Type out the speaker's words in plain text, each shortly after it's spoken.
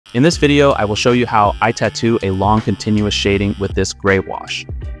In this video, I will show you how I tattoo a long continuous shading with this gray wash.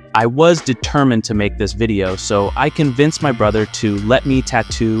 I was determined to make this video, so I convinced my brother to let me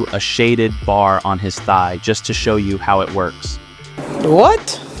tattoo a shaded bar on his thigh just to show you how it works.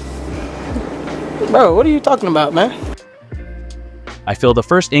 What? Bro, what are you talking about, man? I fill the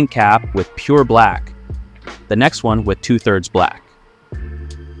first ink cap with pure black, the next one with 2/3 black,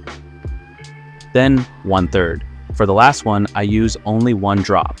 then 1/3. For the last one, I use only one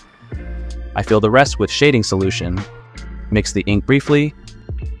drop. I fill the rest with shading solution, mix the ink briefly.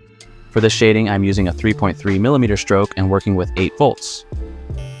 For this shading, I'm using a 3.3mm stroke and working with 8 volts.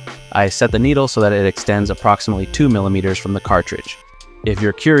 I set the needle so that it extends approximately 2mm from the cartridge. If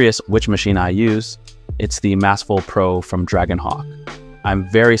you're curious which machine I use, it's the Massful Pro from Dragonhawk. I'm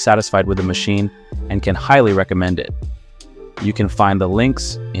very satisfied with the machine and can highly recommend it. You can find the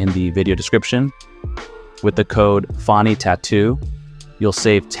links in the video description. With the code fanitattoo, you'll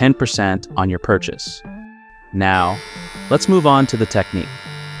save 10% on your purchase. Now, let's move on to the technique.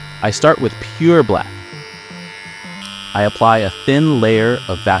 I start with pure black. I apply a thin layer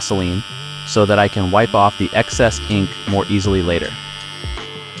of Vaseline so that I can wipe off the excess ink more easily later.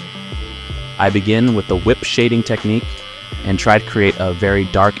 I begin with the whip shading technique and try to create a very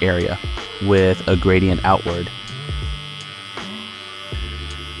dark area with a gradient outward.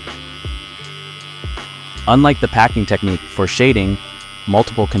 Unlike the packing technique, for shading,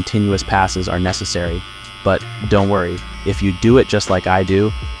 multiple continuous passes are necessary, but don't worry, if you do it just like I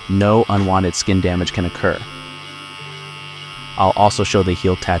do, no unwanted skin damage can occur. I'll also show the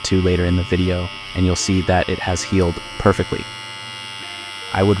healed tattoo later in the video, and you'll see that it has healed perfectly.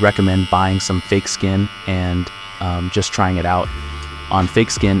 I would recommend buying some fake skin and just trying it out. On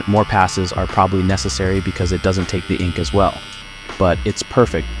fake skin, more passes are probably necessary because it doesn't take the ink as well, but it's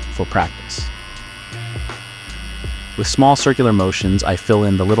perfect for practice. With small circular motions, I fill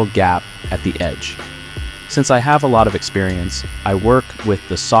in the little gap at the edge. Since I have a lot of experience, I work with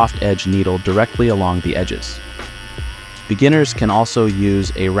the soft edge needle directly along the edges. Beginners can also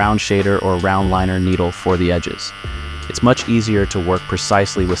use a round shader or round liner needle for the edges. It's much easier to work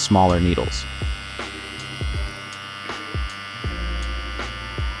precisely with smaller needles.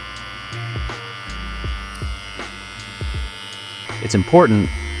 It's important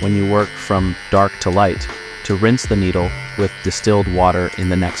when you work from dark to light to rinse the needle with distilled water in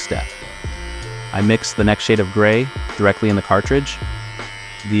the next step. I mix the next shade of gray directly in the cartridge.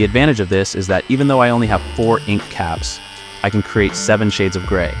 The advantage of this is that even though I only have 4 ink caps, I can create 7 shades of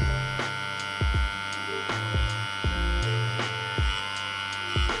gray.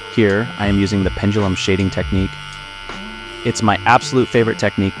 Here, I am using the pendulum shading technique. It's my absolute favorite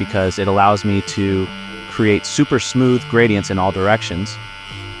technique because it allows me to create super smooth gradients in all directions.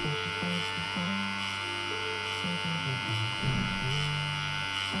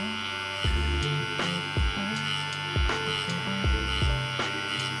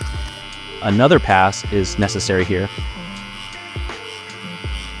 Another pass is necessary here.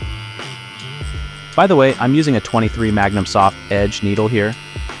 By the way, I'm using a 23 Magnum soft edge needle here,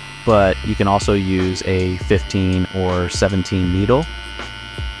 but you can also use a 15 or 17 needle.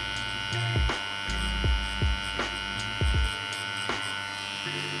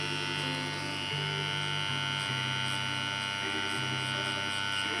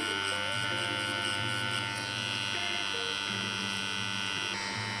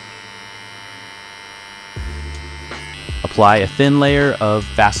 Apply a thin layer of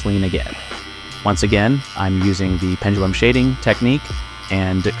Vaseline again. Once again, I'm using the pendulum shading technique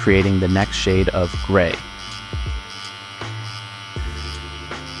and creating the next shade of gray.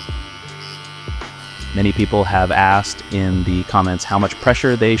 Many people have asked in the comments how much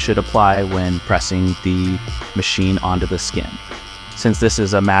pressure they should apply when pressing the machine onto the skin. Since this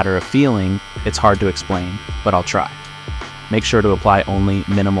is a matter of feeling, it's hard to explain, but I'll try. Make sure to apply only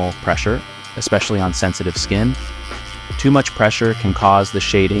minimal pressure, especially on sensitive skin. Too much pressure can cause the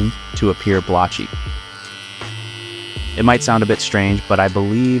shading to appear blotchy. It might sound a bit strange, but I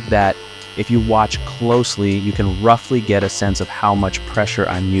believe that if you watch closely, you can roughly get a sense of how much pressure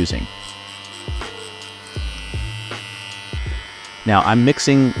I'm using. Now I'm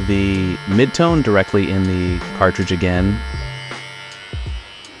mixing the midtone directly in the cartridge again.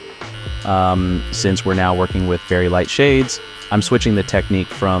 Since we're now working with very light shades, I'm switching the technique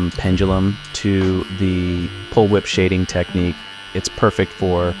from pendulum to the pull whip shading technique. It's perfect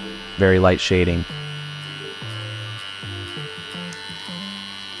for very light shading.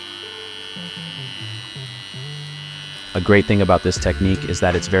 A great thing about this technique is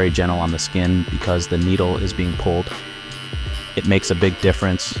that it's very gentle on the skin because the needle is being pulled. It makes a big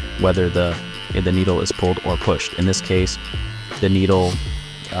difference whether the needle is pulled or pushed. In this case, the needle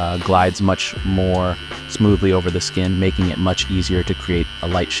glides much more smoothly over the skin, making it much easier to create a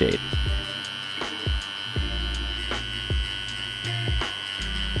light shade.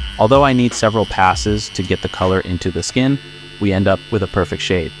 Although I need several passes to get the color into the skin, we end up with a perfect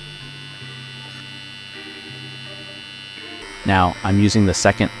shade. Now, I'm using the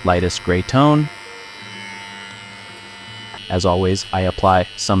second lightest gray tone. As always, I apply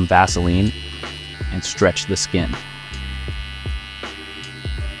some Vaseline and stretch the skin.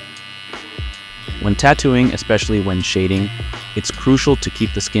 When tattooing, especially when shading, it's crucial to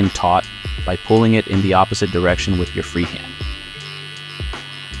keep the skin taut by pulling it in the opposite direction with your free hand.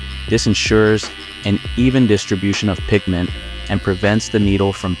 This ensures an even distribution of pigment and prevents the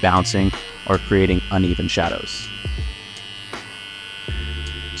needle from bouncing or creating uneven shadows.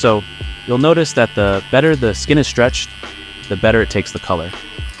 So you'll notice that the better the skin is stretched, the better it takes the color.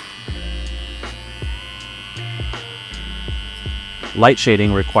 Light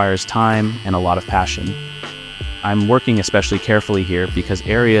shading requires time and a lot of passion. I'm working especially carefully here because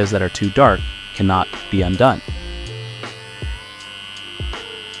areas that are too dark cannot be undone.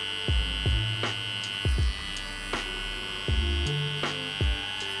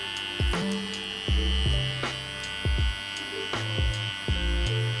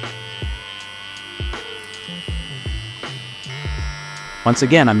 Once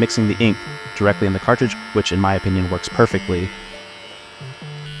again, I'm mixing the ink directly in the cartridge, which in my opinion works perfectly.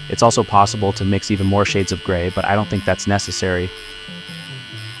 It's also possible to mix even more shades of gray, but I don't think that's necessary.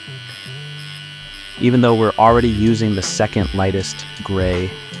 Even though we're already using the second lightest gray,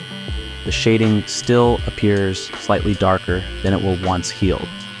 the shading still appears slightly darker than it will once healed.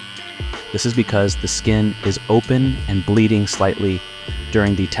 This is because the skin is open and bleeding slightly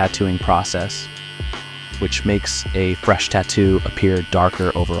during the tattooing process, which makes a fresh tattoo appear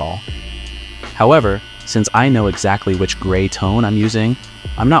darker overall. However, since I know exactly which gray tone I'm using,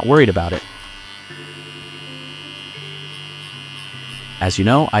 I'm not worried about it. As you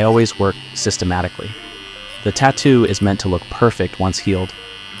know, I always work systematically. The tattoo is meant to look perfect once healed,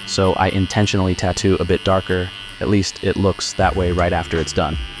 so I intentionally tattoo a bit darker, at least it looks that way right after it's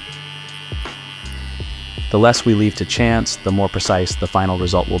done. The less we leave to chance, the more precise the final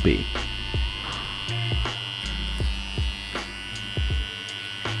result will be.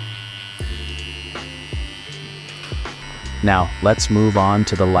 Now, let's move on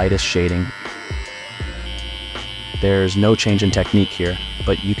to the lightest shading. There's no change in technique here,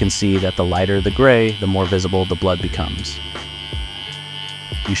 but you can see that the lighter the gray, the more visible the blood becomes.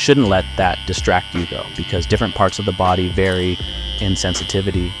 You shouldn't let that distract you though, because different parts of the body vary in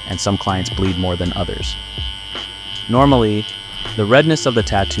sensitivity, and some clients bleed more than others. Normally, the redness of the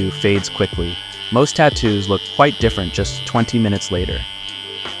tattoo fades quickly. Most tattoos look quite different just 20 minutes later.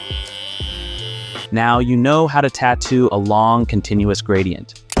 Now you know how to tattoo a long, continuous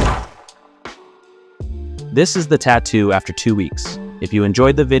gradient. This is the tattoo after 2 weeks. If you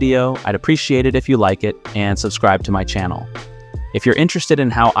enjoyed the video, I'd appreciate it if you like it and subscribe to my channel. If you're interested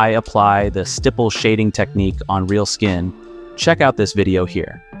in how I apply the stipple shading technique on real skin, check out this video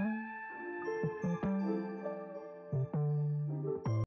here.